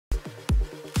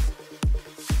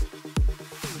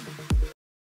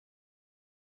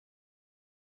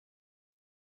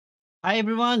Hi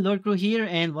everyone, Lord Crew here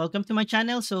and welcome to my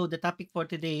channel. So the topic for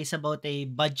today is about a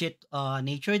budget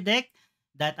nature deck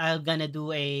that I'm gonna do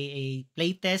a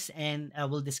play test and I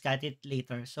will discuss it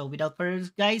later. So without further ado,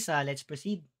 guys, let's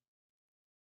proceed.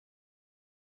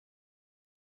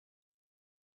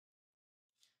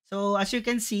 So as you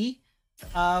can see,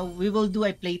 we will do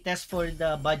a play test for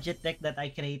the budget deck that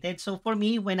I created. So for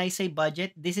me, when I say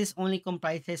budget, this is only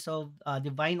comprises of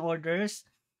divine orders,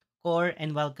 core,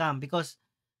 and welcome. Because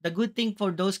the good thing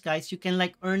for those guys, you can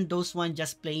like earn those one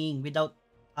just playing without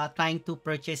trying to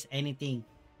purchase anything,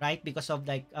 right? Because of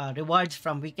like rewards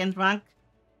from weekend rank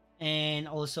and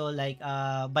also like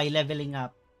by leveling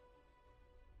up.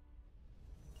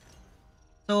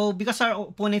 So because our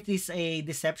opponent is a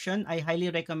deception, I highly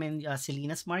recommend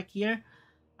Selena's Mark here.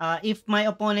 If my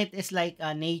opponent is like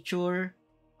nature,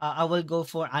 I will go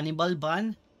for animal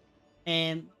ban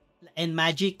and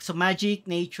magic. So magic,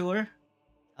 nature,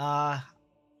 uh,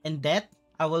 and death,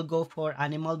 I will go for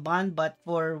animal ban. But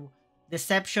for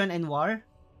deception and war,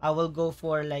 I will go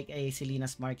for like a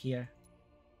Selena's Mark here.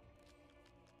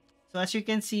 So as you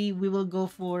can see, we will go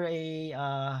for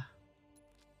a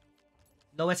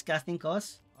lowest casting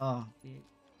cost. Oh,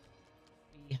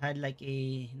 we had like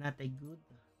a not a good.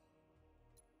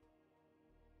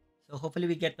 So hopefully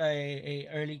we get a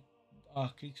early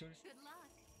creatures. Good luck.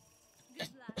 Good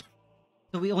luck.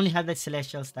 So we only have that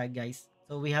celestial stag, guys.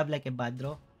 So we have like a bad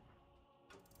draw.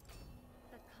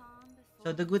 The calm So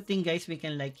before the the good thing, storm. guys, we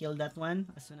can like kill that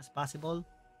one as soon as possible.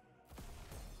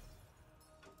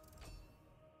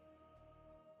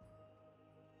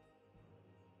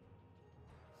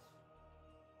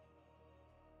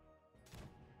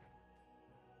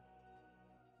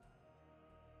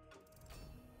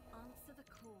 Answer the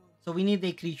call. So we need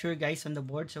a creature, guys, on the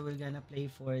board. So we're gonna play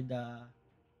for the.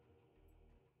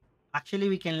 Actually,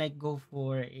 we can like go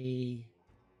for a.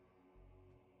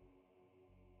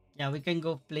 Yeah, we can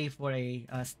go play for a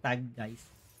stag, guys.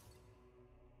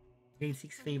 Gain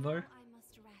six For now, favor. I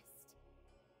must rest.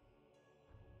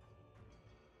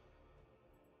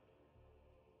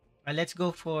 Let's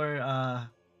go for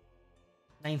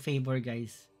nine favor,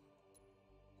 guys.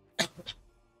 Hmm.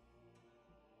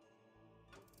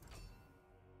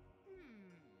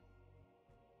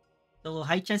 So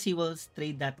high chance he will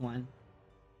trade that one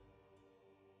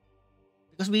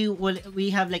because we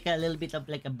have like a little bit of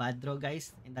like a bad draw,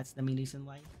 guys, and that's the main reason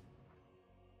why.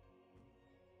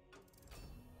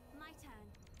 My turn.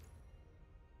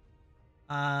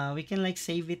 We can like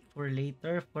save it for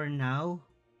later. For now,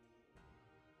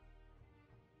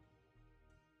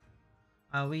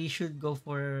 we should go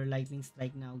for lightning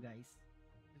strike now, guys.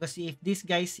 Because if these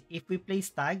guys, if we play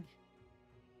stag,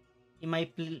 it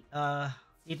might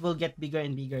it will get bigger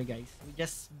and bigger, guys. We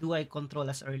just do a control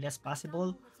as early as I've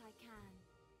possible, done what I can.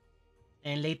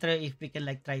 and later if we can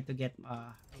like try to get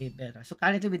a better. So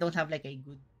currently we don't have like a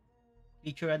good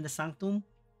feature on the sanctum,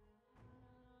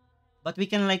 but we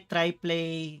can like try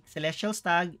play celestial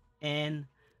stag and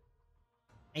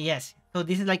yes. So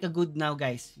this is like a good now,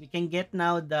 guys. We can get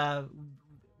now the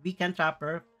weekend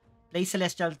trapper, play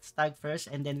celestial stag first,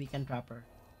 and then weekend trapper.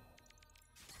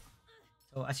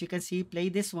 So as you can see, play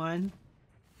this one.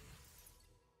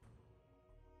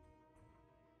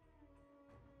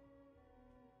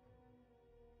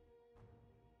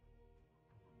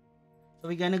 So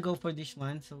we're gonna go for this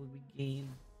one. So we gain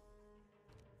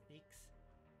six.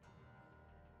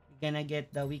 We're gonna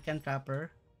get the weekend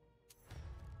trapper.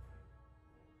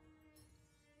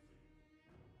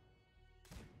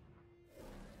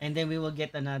 And then we will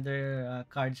get another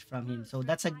cards from him. Move So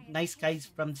that's a requires nice cards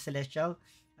from the patience. Celestial.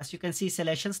 As you can see,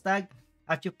 Celestial Stag,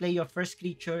 after you play your first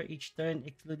creature, each turn,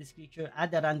 exclude this creature,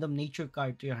 add a random nature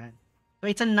card to your hand. So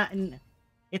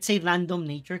it's a random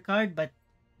nature card, but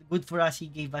good for us, he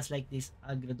gave us like this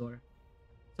Agrador.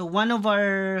 So one of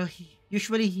our,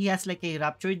 usually he has like a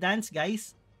Rapture Dance,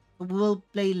 guys. So we will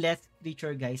play less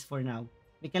creature, guys, for now.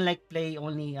 We can like play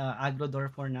only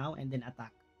Agrodor for now and then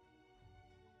attack.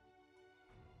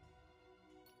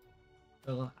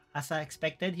 So as I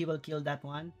expected, he will kill that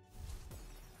one.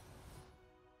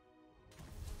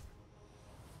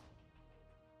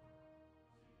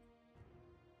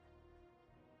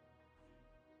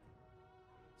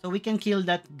 So we can kill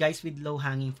that guys with low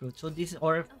hanging fruit. So this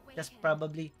or just Awaken.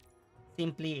 probably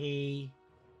simply a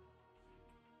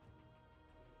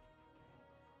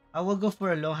I will go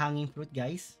for a low hanging fruit,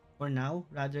 guys, for now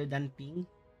rather than ping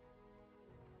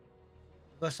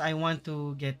because I want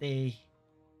to get a.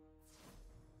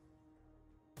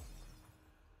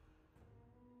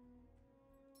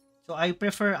 So I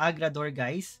prefer Agrador,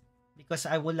 guys, because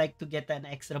I would like to get an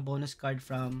extra bonus card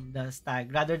from the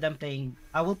stag rather than playing.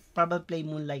 I will probably play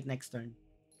Moonlight next turn.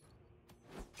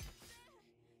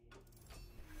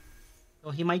 So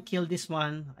he might kill this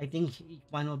one. I think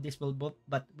one of this will both,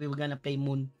 but we were gonna play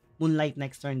Moonlight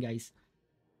next turn, guys.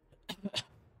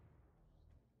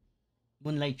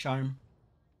 Moonlight Charm.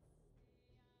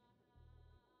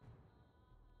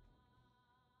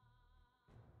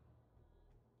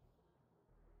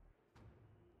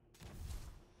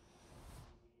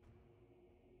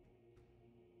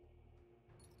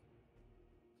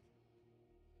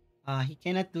 He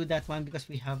cannot do that one because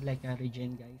we have like a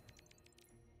regen, guys.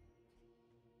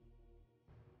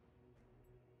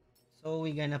 So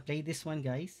we're gonna play this one,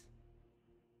 guys,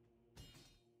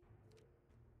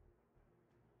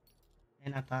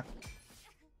 and attack.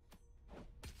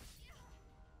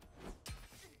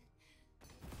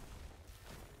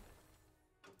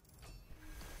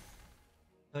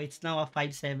 So it's now a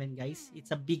 5-7, guys.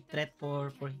 It's a big Don't threat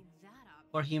plan for carrying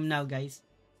that up. him now, guys.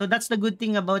 So that's the good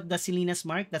thing about the Selena's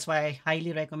Mark. That's why I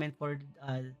highly recommend for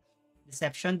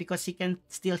Deception, because he can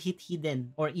still hit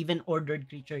hidden or even ordered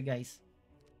creature, guys.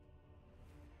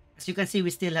 As you can see,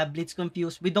 we still have Blitz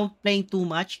Confuse. We don't play too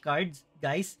much cards,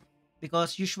 guys,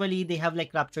 because usually they have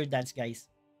like Rapture Dance, guys.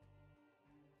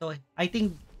 So I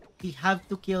think we have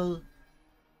to kill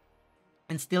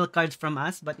and steal cards from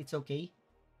us, but it's okay.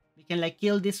 We can like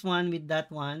kill this one with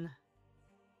that one.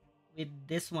 With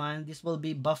this one, this will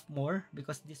be buff more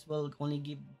because this will only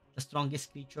give the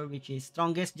strongest creature, which is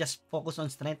strongest. Just focus on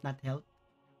strength, not health.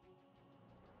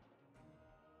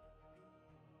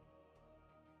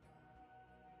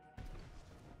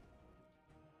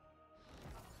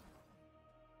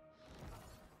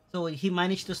 So he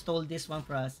managed to stole this one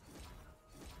for us.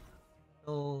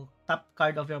 So top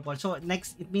card of your opponent. So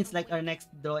next, it means like our next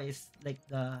draw is like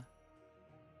the.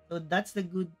 So that's the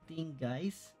good thing,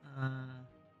 guys.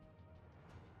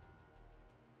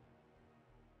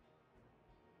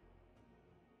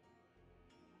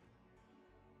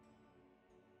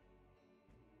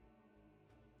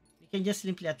 We can just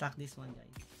simply attack this one,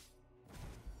 guys,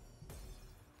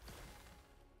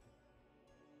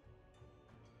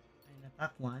 and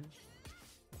attack one.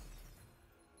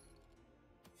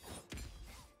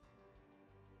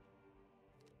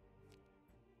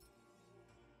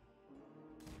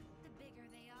 The bigger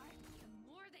they are, the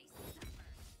more they suffer.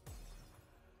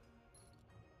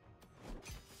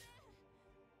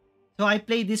 So I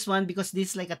play this one because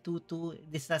this is like a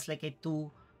 2-2. This has like a 2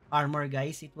 armor,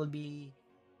 guys. It will be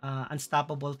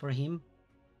unstoppable for him.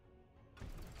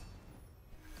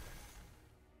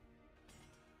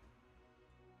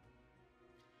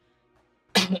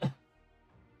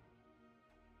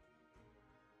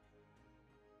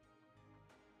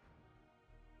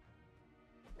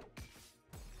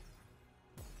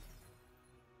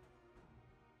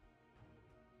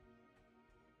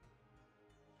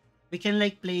 We can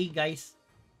like play, guys.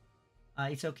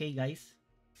 It's okay, guys.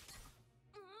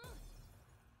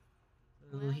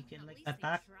 So Well, he can at like least they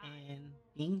attack tried. and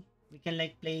ping. We can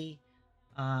like play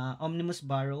Omnibus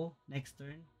Barrow next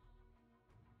turn.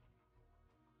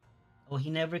 Oh, he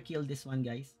never killed this one,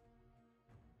 guys.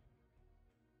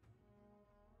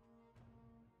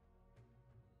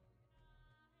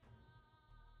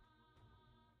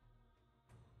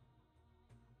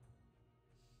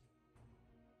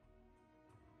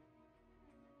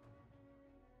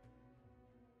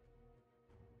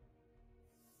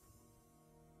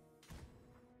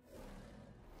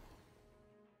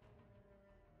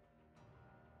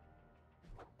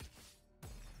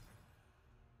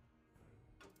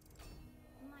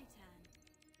 My turn.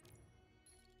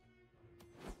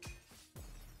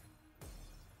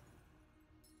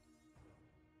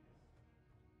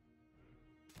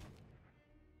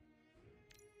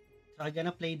 So I'm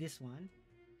gonna play this one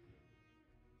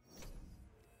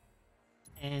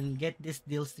and get this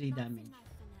deals 3 That's damage. enough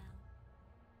for now.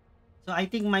 So I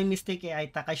think my mistake, I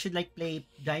attack. I should like play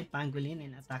Giant Pangolin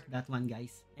and attack that one,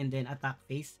 guys. And then attack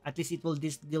face. At least it will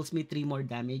deals me 3 more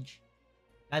damage.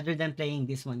 Rather than playing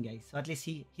this one, guys. So at least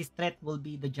his threat will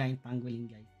be the Giant Pangolin,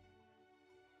 guys.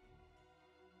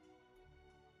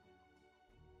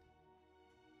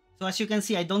 So as you can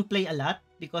see, I don't play a lot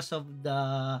because of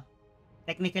the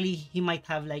technically he might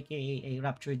have like a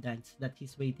Rapture Dance that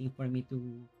he's waiting for me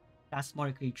to cast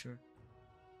more creature.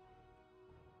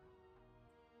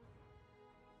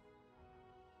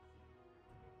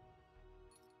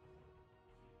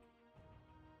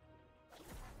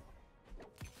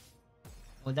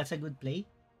 Oh, that's a good play.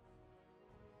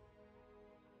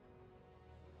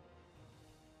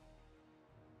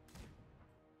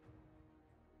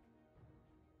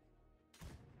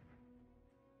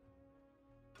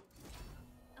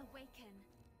 Awaken.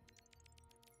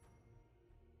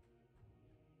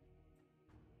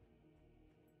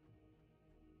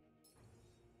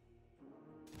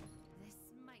 This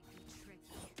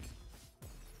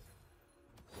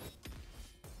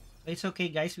It's okay,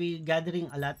 guys. We gathering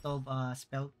a lot of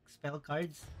spell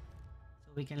cards, so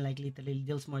we can like literally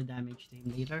deals more damage to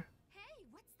him later. Hey,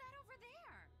 what's that over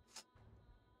there?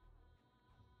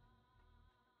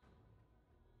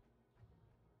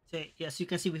 So as you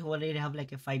can see, we already have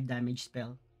like a 5 damage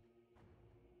spell.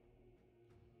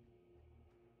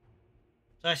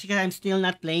 So as you can, I'm still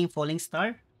not playing Falling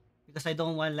Star because I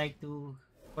don't want like to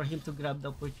for him to grab the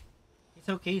opportunity. It's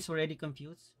okay. He's already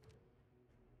confused.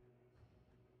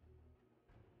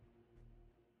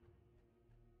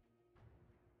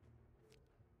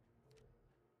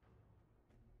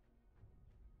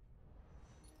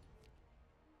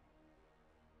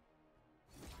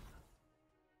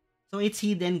 So it's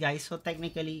hidden, guys. So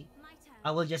technically, My turn.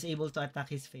 I will just able to attack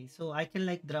his face. So I can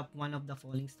like drop one of the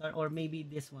Falling Star or maybe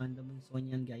this one, the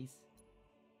Monsonian, guys.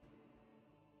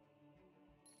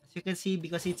 As you can see,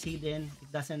 because it's hidden,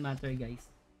 it doesn't matter, guys.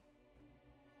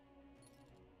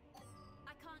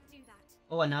 I can't do that.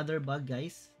 Oh, another bug,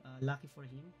 guys. Lucky for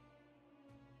him.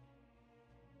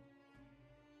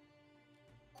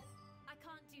 I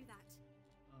can't do that.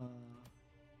 Uh,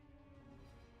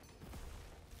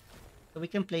 so we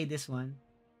can play this one.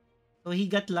 So he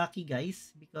got lucky,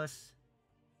 guys, because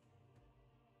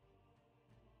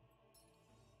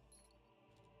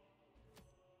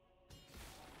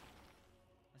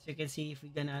as you can see, if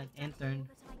we're gonna I've done enter, all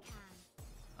that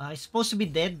I can. it's supposed to be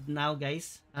dead now,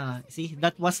 guys. Wasn't See,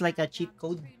 that really was like a that cheat dance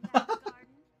code. through Never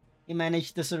Garden. He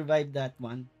managed to survive that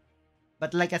one.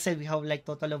 But like I said, we have like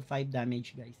total of 5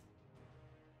 damage, guys.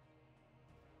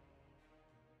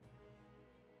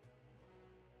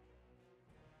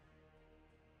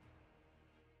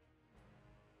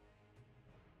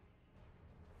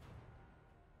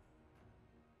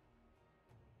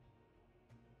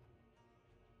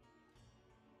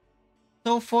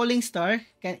 So Falling Star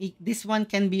this one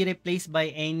can be replaced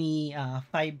by any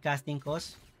 5 casting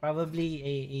cost.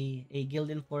 Probably a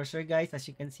Guild Enforcer, guys, as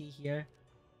you can see here.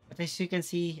 But as you can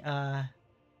see,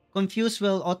 Confuse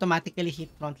will automatically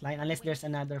hit frontline unless Wait. there's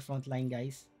another frontline,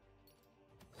 guys.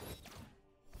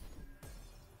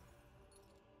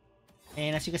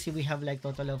 And as you can see, we have like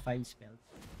total of 5 spells.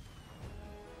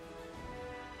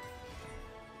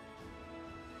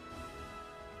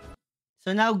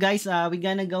 So now, guys, we're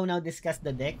gonna go now discuss the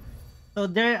deck. So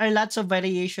there are lots of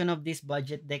variation of this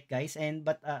budget deck, guys. And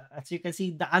but as you can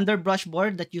see, the underbrush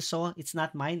board that you saw, it's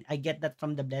not mine. I get that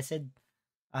from the blessed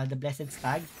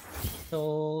stag.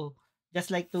 So just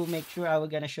like to make sure, I will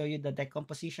gonna show you the deck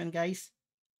composition, guys.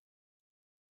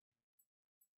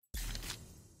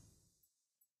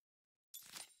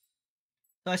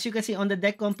 So as you can see on the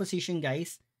deck composition,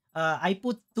 guys, I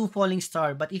put 2 falling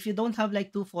star. But if you don't have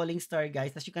like 2 falling star,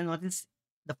 guys, as you can notice,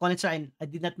 the falling star, I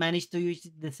did not manage to use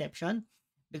deception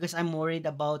because I'm worried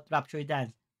about rapture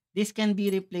dance. This can be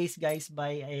replaced, guys,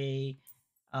 by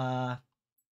uh,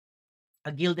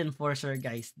 a guild enforcer,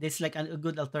 guys. This is like a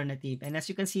good alternative. And as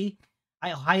you can see,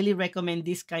 I highly recommend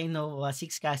this kind of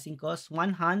 6 casting cost.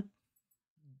 1 hunt,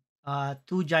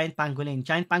 2 giant pangolin.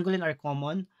 Giant pangolin are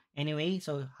common anyway,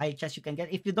 so high chance you can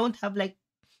get. If you don't have like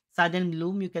sudden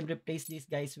bloom, you can replace these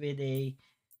guys with a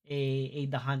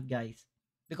the hunt, guys.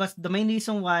 Because the main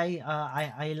reason why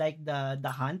I like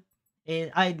the hunt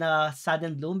I the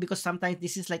sudden bloom, because sometimes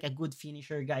this is like a good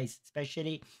finisher, guys.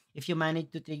 Especially if you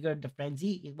manage to trigger the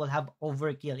frenzy, it will have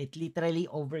overkill. It literally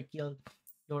overkill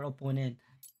your opponent.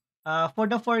 For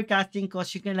the forecasting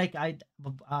cost, you can like add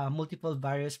multiple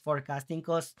various forecasting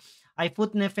costs. I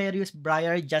put Nefarious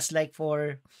Briar just like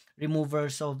for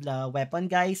removers of the weapon,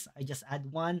 guys. I just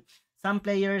add one. Some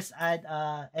players add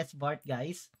S-Bart,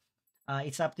 guys.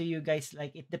 It's up to you guys.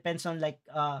 Like it depends on like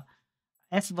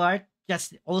S-Bart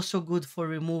just also good for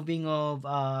removing of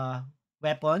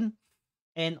weapon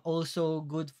and also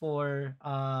good for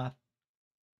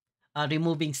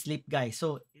removing sleep, guys.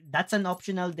 So that's an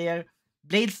optional there.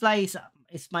 Blade fly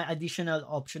is my additional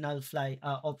optional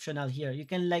here. You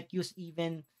can like use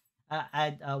even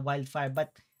add wildfire,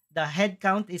 but the head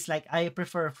count is like I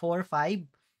prefer 4 5,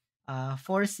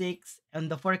 4 6, and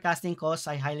the forecasting cost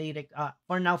I highly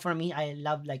for now for me I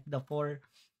love like the 4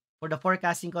 for the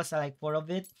forecasting cost. I like 4 of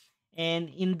it. And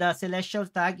in the celestial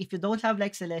tag, if you don't have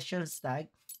like celestial tag,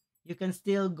 you can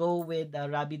still go with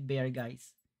rabbit bear,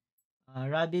 guys.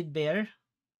 Rabbit bear,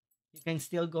 you can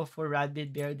still go for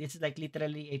Rabbit Bear. This is like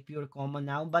literally a pure common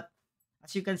now. But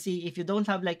as you can see, if you don't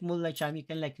have like Moonlight Charm, you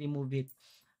can like remove it.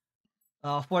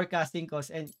 Forecasting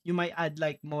cost, and you might add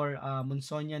like more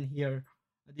Monsonian here.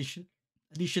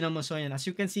 Additional Monsonian. As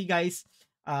you can see, guys,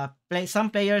 some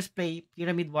players play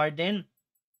Pyramid Warden.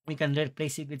 We can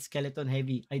replace it with Skeleton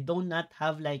Heavy. I do not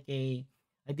have like I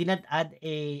did not add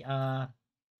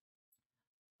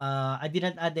I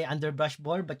didn't add the underbrush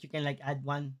board, but you can like add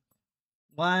one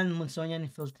Monsonian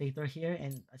infiltrator here,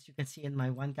 and as you can see in my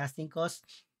one casting cost,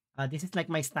 this is like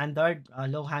my standard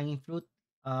low hanging fruit.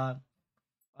 Uh,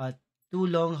 uh, two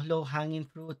long low hanging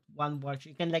fruit, one watch.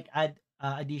 You can like add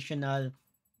additional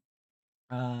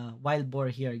wild boar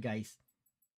here, guys.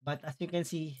 But as you can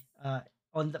see,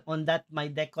 on that my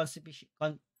deck constitution,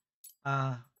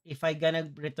 if I gonna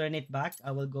return it back,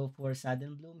 I will go for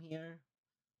Sudden Bloom here.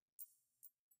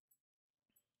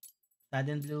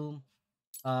 Sudden Bloom.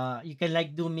 You can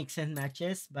like do mix and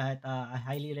matches, but I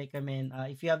highly recommend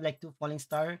if you have like two falling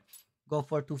star, go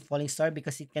for two falling star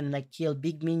because it can like kill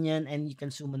big minion and you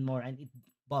can summon more and it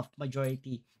buff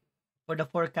majority. For the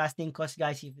forecasting cost,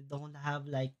 guys, if you don't have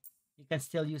like, you can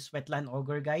still use Wetland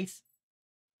Ogre, guys.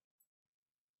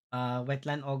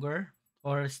 Wetland Ogre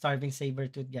or Starving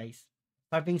Sabertooth, guys.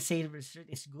 Starving Sabertooth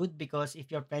is good because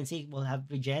if your frenzy will have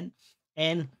regen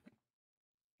and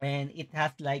it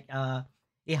has like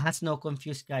it has no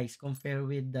confuse, guys, compared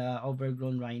with the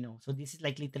overgrown rhino. So this is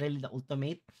like literally the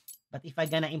ultimate. But if I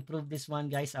gonna improve this one,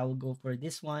 guys, I will go for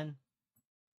this one.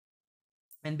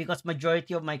 And because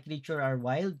majority of my creature are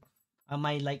wild, I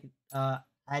might like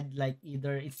add like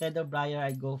either instead of Briar,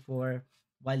 I go for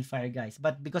Wildfire, guys.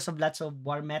 But because of lots of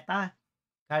war meta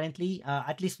currently,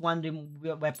 at least one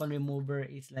weapon remover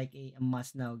is like a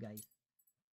must now, guys.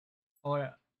 Or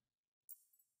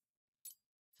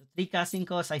so three casting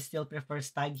costs, I still prefer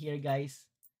Stag here, guys.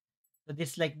 So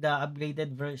this is like the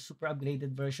upgraded super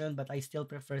upgraded version, but I still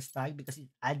prefer Stag because it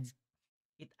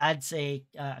adds a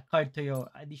card to your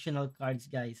additional cards,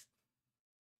 guys.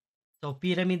 So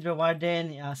Pyramid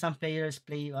Rewarden, some players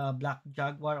play Black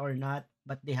Jaguar or not,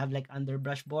 but they have like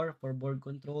Underbrush Boar for board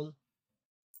control.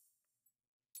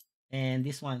 And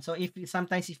this one. So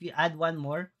sometimes if you add one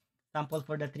more, sample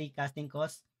for the three casting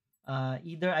costs,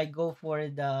 either I go for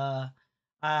the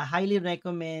highly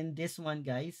recommend this one,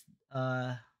 guys.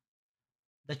 The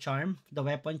charm, the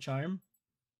weapon charm,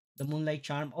 the moonlight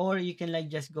charm, or you can like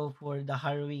just go for the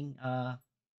harrowing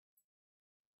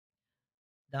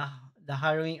the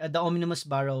the ominous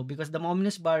barrow, because the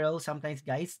ominous barrow sometimes,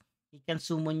 guys, it can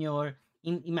summon your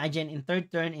imagine in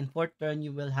third turn, in fourth turn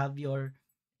you will have your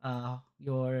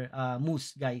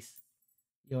moose, guys,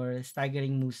 your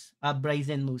staggering moose,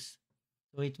 brazen moose.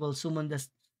 So it will summon the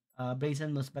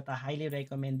brazen moose, but I highly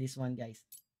recommend this one, guys,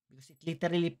 because it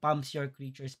literally pumps your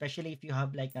creature, especially if you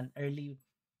have like an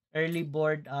early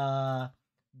board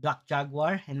Black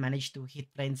Jaguar and manage to hit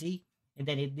Frenzy. And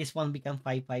then this one become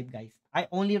 5/5, guys. I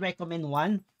only recommend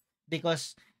one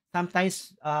because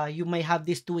sometimes you may have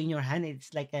these two in your hand.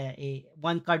 It's like a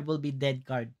one card will be dead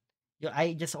card.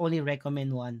 I just only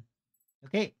recommend one.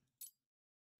 Okay.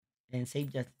 And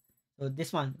save just. So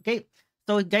this one. Okay.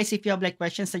 So guys, if you have like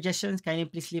questions, suggestions, kindly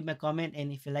please leave me a comment.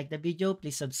 And if you like the video,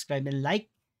 please subscribe and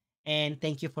like. And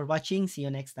thank you for watching. See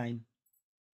you next time.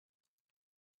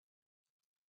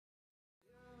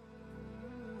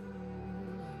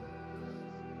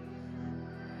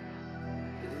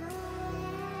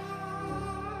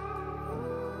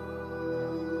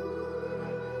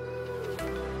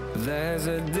 There's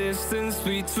a distance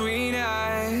between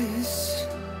us.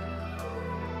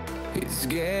 It's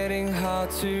getting hard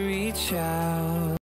to reach out.